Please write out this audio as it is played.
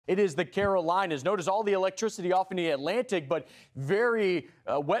it is the Carolinas. Notice all the electricity off in the Atlantic, but very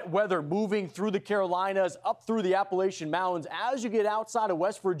wet weather moving through the Carolinas, up through the Appalachian Mountains. As you get outside of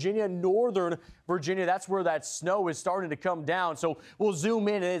West Virginia, northern Virginia, that's where that snow is starting to come down. So we'll zoom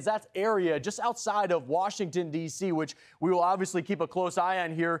in, and that area just outside of Washington, D.C., which we will obviously keep a close eye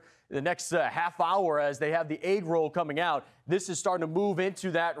on here the next half hour as they have the egg roll coming out. This is starting to move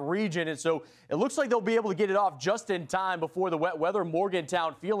into that region, and so it looks like they'll be able to get it off just in time before the wet weather.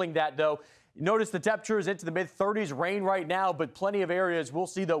 Morgantown feeling that, though. Notice the temperature is into the mid-30s, rain right now, but plenty of areas will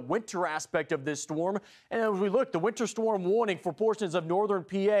see the winter aspect of this storm. And as we look, the winter storm warning for portions of northern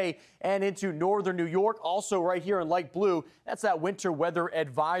PA and into northern New York, also right here in light blue, that's that winter weather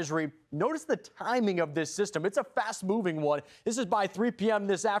advisory. Notice the timing of this system. It's a fast-moving one. This is by 3 p.m.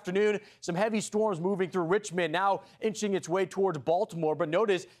 this afternoon. Some heavy storms moving through Richmond, now inching its way towards Baltimore. But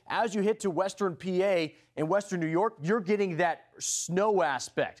notice, as you hit to western PA and western New York, you're getting that snow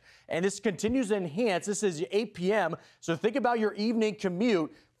aspect. And this continues to enhance. This is 8 p.m., so think about your evening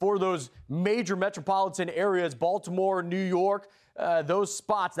commute for those major metropolitan areas, Baltimore, New York, those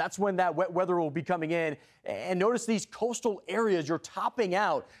spots. That's when that wet weather will be coming in. And notice these coastal areas, you're topping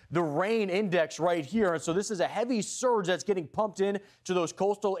out the rain index right here. And so this is a heavy surge that's getting pumped in to those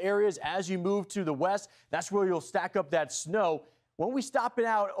coastal areas as you move to the west. That's where you'll stack up that snow. When we stop it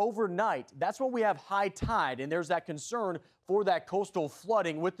out overnight, that's when we have high tide, and there's that concern for that coastal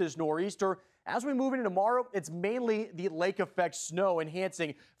flooding with this nor'easter. As we move into tomorrow, it's mainly the lake effect snow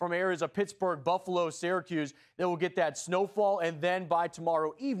enhancing from areas of Pittsburgh, Buffalo, Syracuse that will get that snowfall. And then by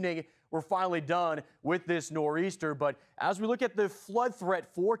tomorrow evening, we're finally done with this nor'easter. But as we look at the flood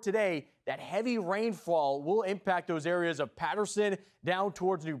threat for today, that heavy rainfall will impact those areas of Patterson down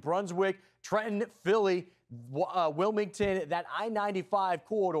towards New Brunswick, Trenton, Philly, Wilmington. That I-95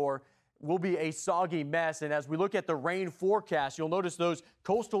 corridor will be a soggy mess. And as we look at the rain forecast, you'll notice those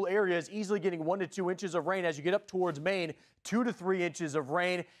coastal areas easily getting 1 to 2 inches of rain. As you get up towards Maine, 2 to 3 inches of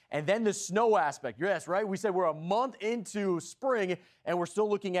rain. And then the snow aspect. Yes, right? We said we're a month into spring, and we're still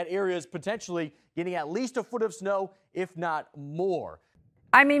looking at areas potentially getting at least a foot of snow, if not more.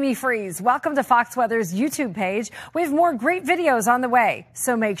 I'm Amy Freeze. Welcome to Fox Weather's YouTube page. We have more great videos on the way,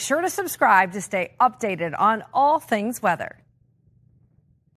 so make sure to subscribe to stay updated on all things weather.